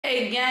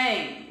Hey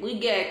gang,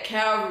 we got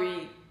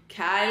Calvary,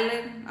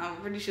 Kylan. I'm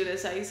pretty sure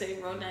that's how you say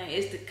bro name.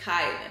 It's the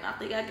Kylan. I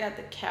think I got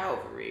the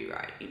Calvary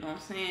right. You know what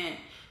I'm saying?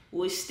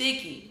 With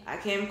Sticky, I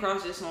came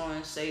across this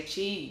on Say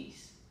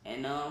Cheese,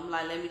 and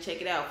like, let me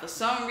check it out. For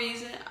some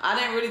reason, I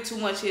didn't really too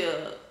much of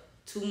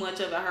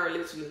it. I heard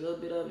literally a little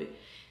bit of it.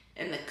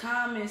 In the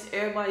comments,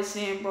 everybody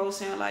saying bro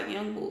sound like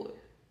Young Boy.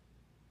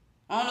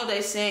 I don't know if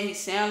they saying he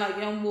sound like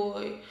Young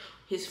Boy,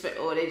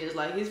 or they just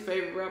like his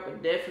favorite rapper,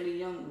 definitely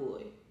Young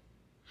Boy.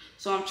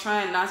 So I'm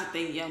trying not to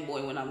think Young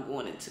Boy when I'm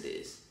going into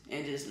this,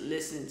 and just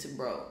listen to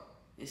bro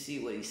and see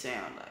what he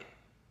sound like.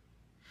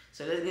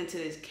 So let's get into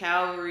this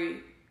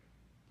Calvary,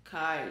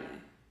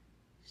 Kylan,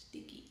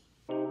 Sticky.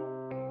 Say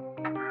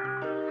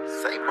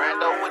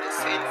Brando, what it's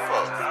hitting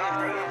for?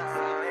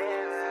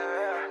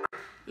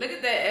 Look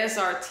at that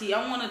SRT.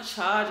 I want to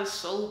charge it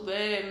so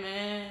bad,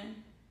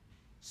 man.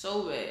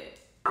 So bad.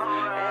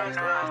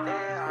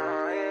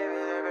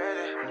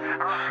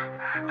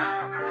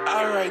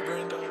 Alright,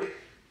 Brando.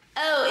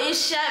 Oh,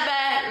 it's shot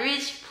by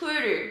Rich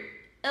Porter.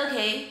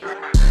 Okay.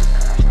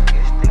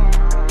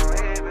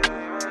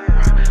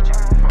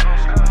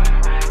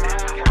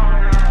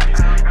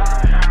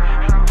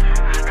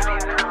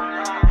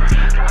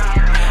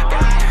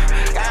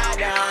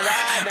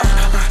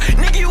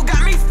 Nigga, you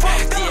got me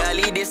fucked up.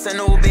 DLE, this a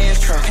new Benz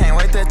truck. Can't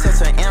wait to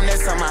touch an M,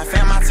 that's on my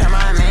fam, I turn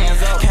my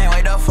mans up. Can't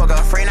wait to fuck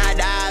a friend, I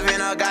dive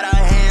in, I got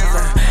her hands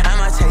up.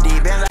 I'ma take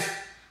these bands.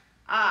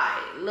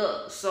 Alright,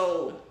 look,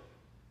 so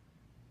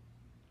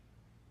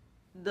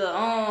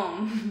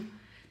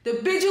the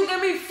bitch who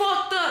got me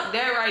fucked up,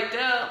 that right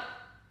there,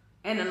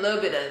 and a little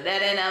bit of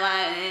that in that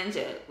line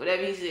and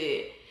whatever he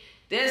said,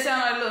 that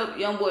sound like little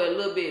Young Boy a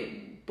little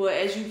bit, but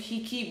as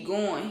he keep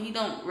going, he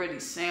don't really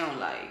sound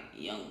like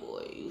Young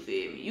Boy, you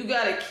feel me? You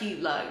gotta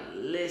keep like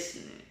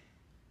listening.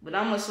 But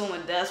I'm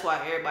assuming that's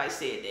why everybody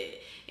said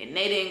that. And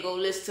they didn't go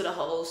listen to the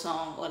whole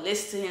song or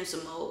listen to him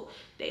some more.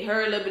 They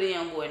heard a little bit of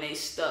Young Boy and they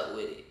stuck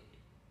with it.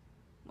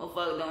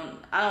 Motherfucker don't,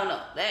 I don't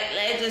know.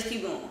 Let's just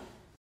keep going.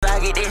 I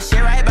get this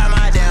shit right by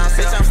my damn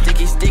face. I'm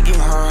sticky,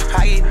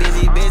 I get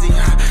busy,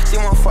 She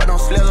won't fuck no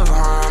slithers,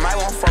 I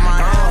won't fuck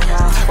my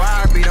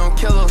YRB don't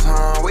kill us,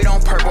 we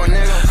don't purple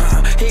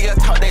niggas, He can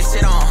talk that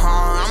shit on,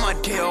 I'ma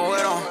deal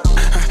with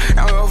him.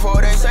 Now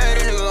before they say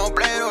the niggas don't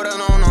play with us,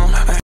 no.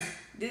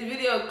 This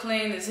video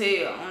clean as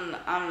hell.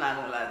 I'm not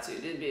gonna lie to you.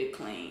 This video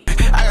clean.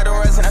 I got the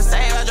rest in the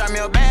same. I drop me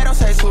a bag, don't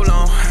say too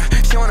long.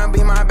 She wanna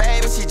be my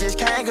baby, she just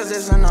can't cause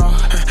it's a no.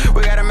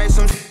 We gotta make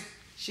some.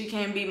 She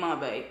can't be my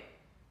babe.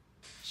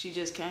 She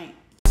just can't.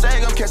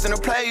 Say I'm catching the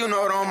play, you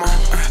know what I'm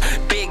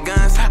on. Big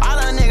guns, all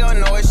a nigga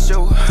know it's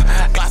you.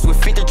 Glass with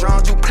 50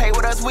 drones, you play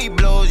with us, we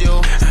blows you.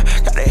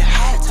 Got that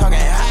hot talking,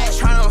 hot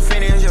trying to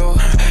finish you.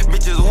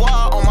 Bitches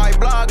walk on my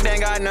blog, they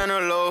ain't got none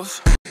of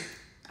those.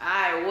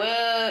 Alright,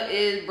 where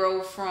is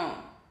bro from?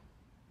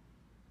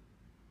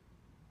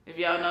 If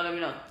y'all know, let me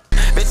know.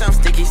 Bitch, I'm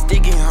sticky,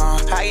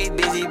 I get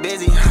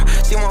busy,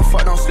 She won't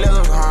fuck no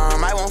slithers,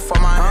 I won't fuck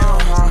my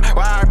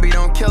YRB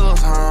don't kill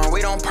us,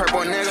 we don't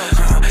purple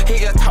niggas, He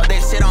can talk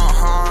that shit on,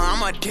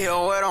 I'ma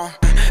deal with him.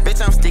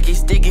 Bitch, I'm sticky,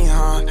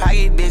 I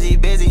get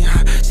busy,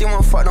 She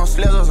won't fuck no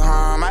slithers,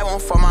 I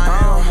won't fuck my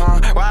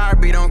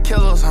YRB don't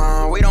kill us,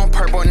 we don't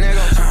purple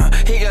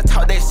niggas, He can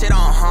talk that shit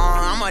on,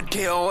 I'ma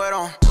deal with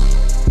him.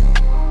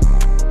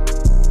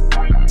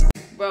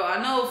 Bro,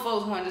 I know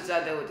folks want just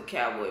out there with the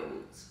cowboy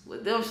boots.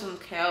 With them some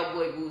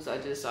cowboy boots I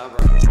just saw, bro.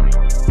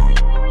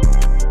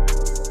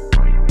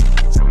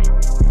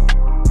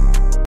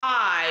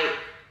 Alright,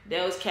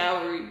 that was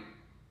Calvary,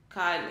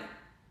 Kylan.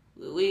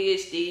 We get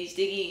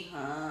sticky,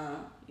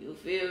 you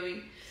feel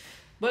me?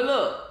 But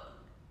look,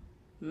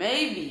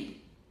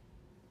 maybe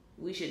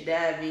we should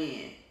dive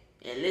in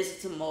and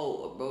listen to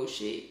more of bro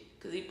shit.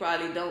 Cause he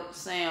probably don't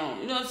sound,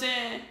 you know what I'm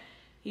saying?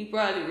 He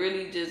probably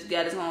really just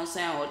got his own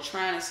sound or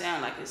trying to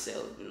sound like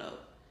himself, you know.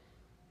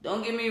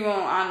 Don't get me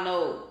wrong, I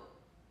know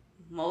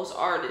most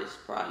artists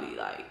probably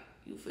like,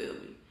 you feel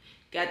me,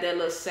 got that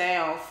little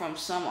sound from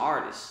some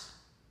artists.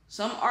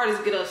 Some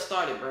artists get us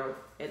started, bro,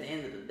 at the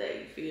end of the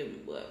day, you feel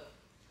me? But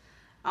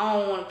I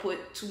don't want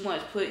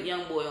to put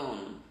Young Boy on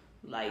him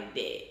like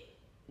that,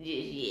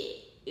 just yet.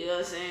 You know what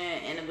I'm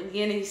saying? In the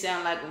beginning, he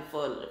sound like him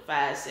for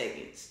 5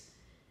 seconds.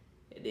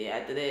 And then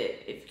after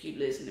that, if you keep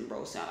listening,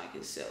 bro, sound like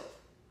himself.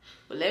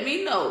 But let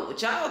me know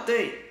what y'all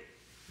think.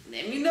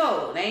 Let me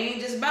know. It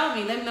ain't just about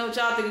me. Let me know what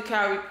y'all think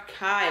of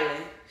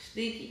Kylan,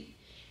 Sticky.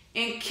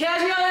 And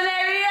catch me on the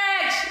next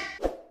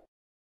reaction.